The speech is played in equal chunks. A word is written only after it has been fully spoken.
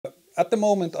At the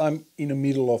moment I'm in the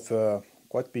middle of a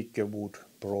quite big wood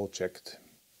project.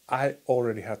 I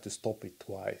already had to stop it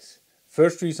twice.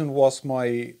 First reason was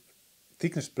my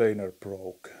thickness planer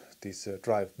broke. This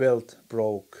drive belt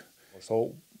broke.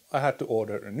 So I had to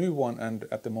order a new one, and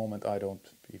at the moment I don't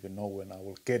even know when I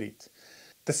will get it.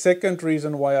 The second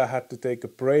reason why I had to take a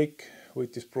break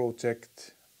with this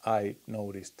project, I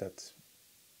noticed that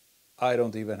I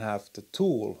don't even have the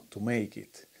tool to make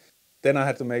it. Then I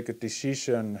had to make a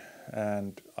decision,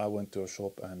 and I went to a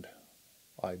shop and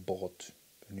I bought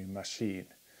a new machine.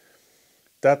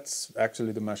 That's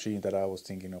actually the machine that I was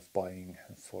thinking of buying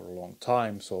for a long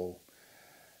time, so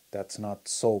that's not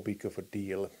so big of a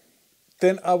deal.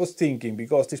 Then I was thinking,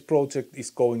 because this project is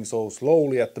going so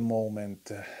slowly at the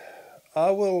moment,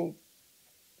 I will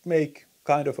make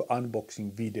kind of an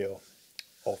unboxing video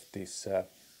of this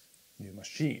new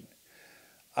machine.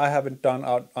 I haven't done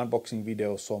unboxing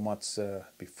videos so much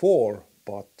before,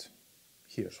 but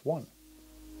here's one.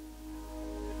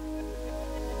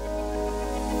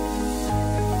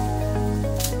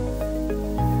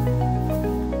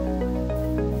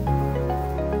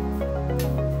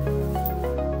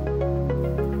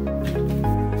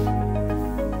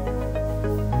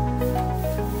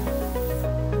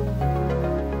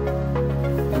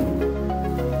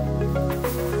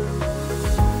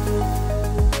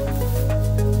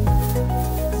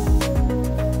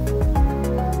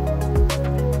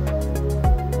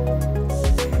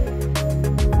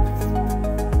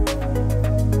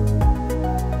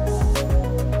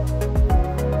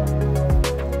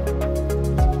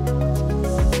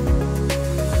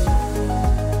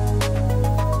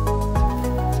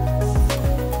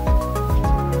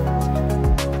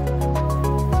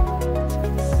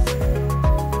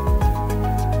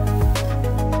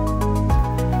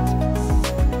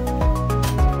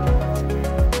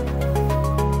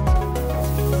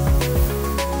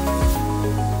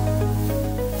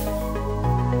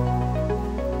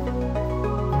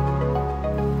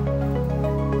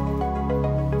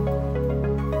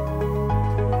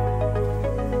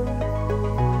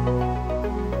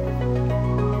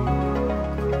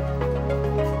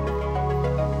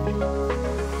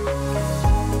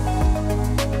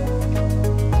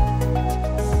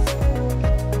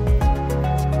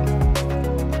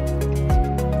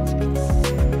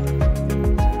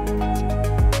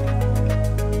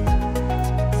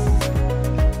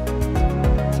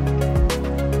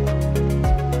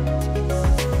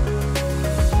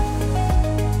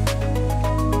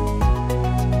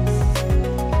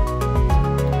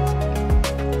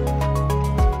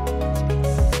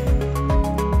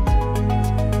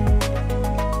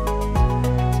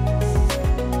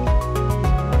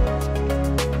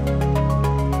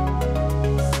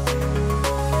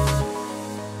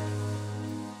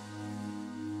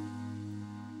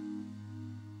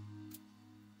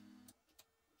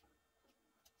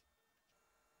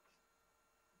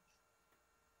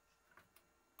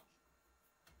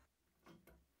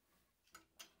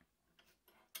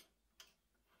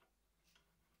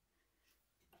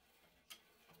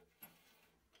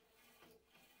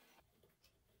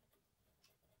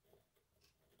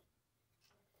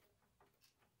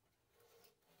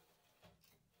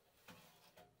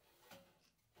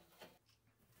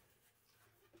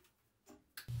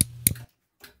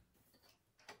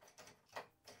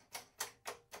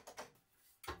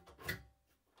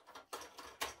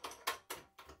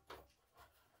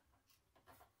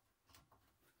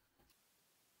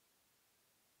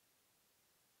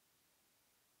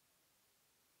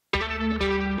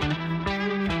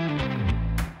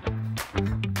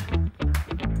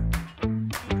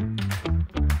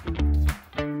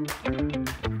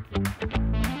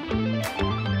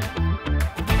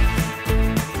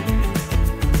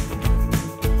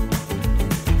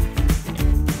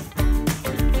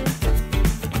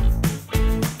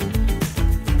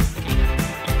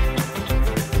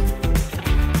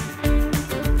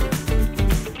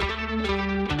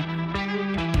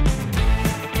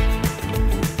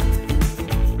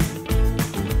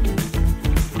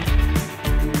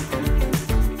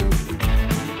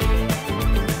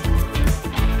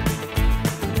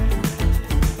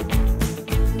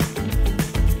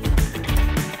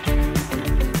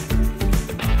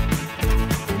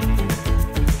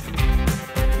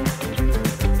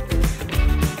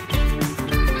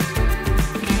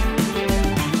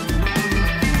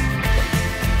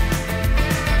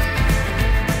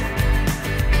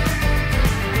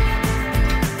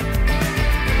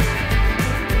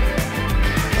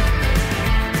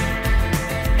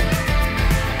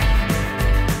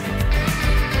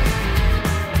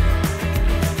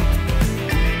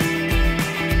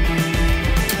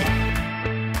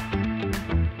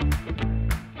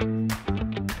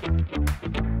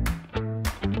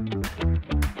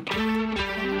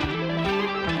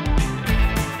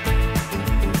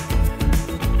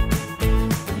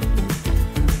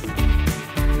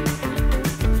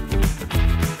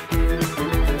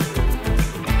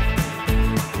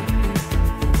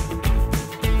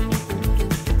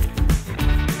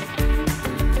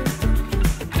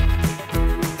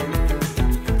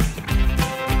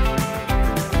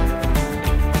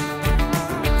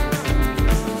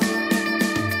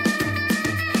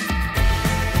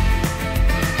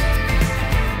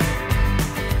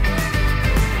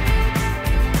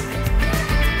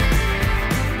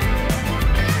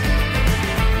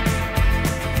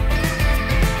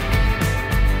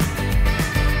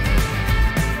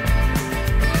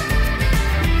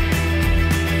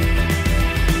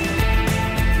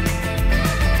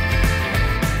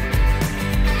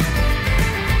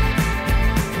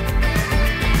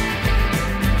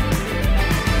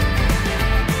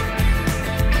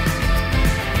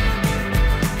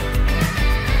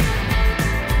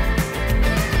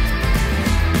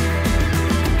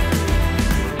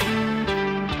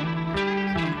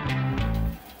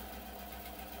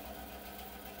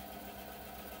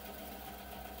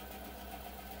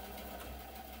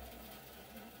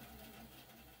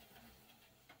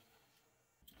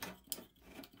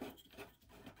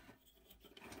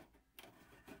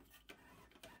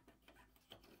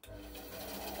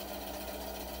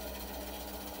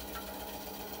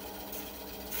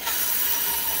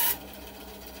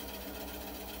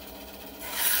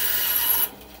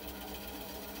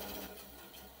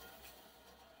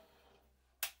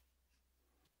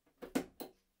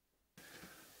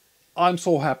 I'm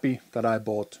so happy that I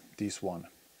bought this one.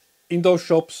 In those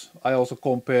shops I also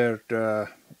compared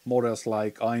models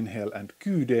like Einhell and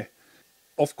Kyde.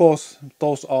 Of course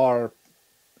those are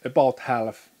about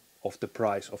half of the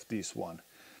price of this one.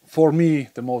 For me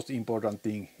the most important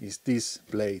thing is this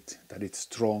blade, that it's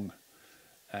strong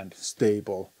and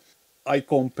stable. I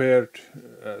compared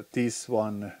this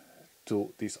one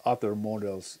to these other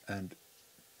models and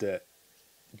the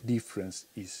difference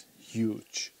is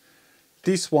huge.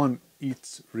 This one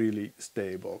is really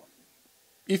stable.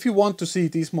 If you want to see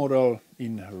this model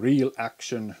in real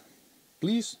action,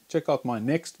 please check out my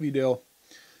next video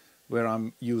where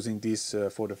I'm using this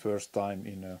for the first time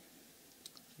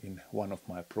in one of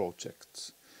my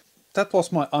projects. That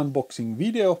was my unboxing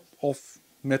video of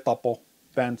Metabo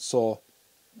Bandsaw,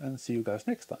 and see you guys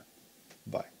next time.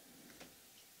 Bye.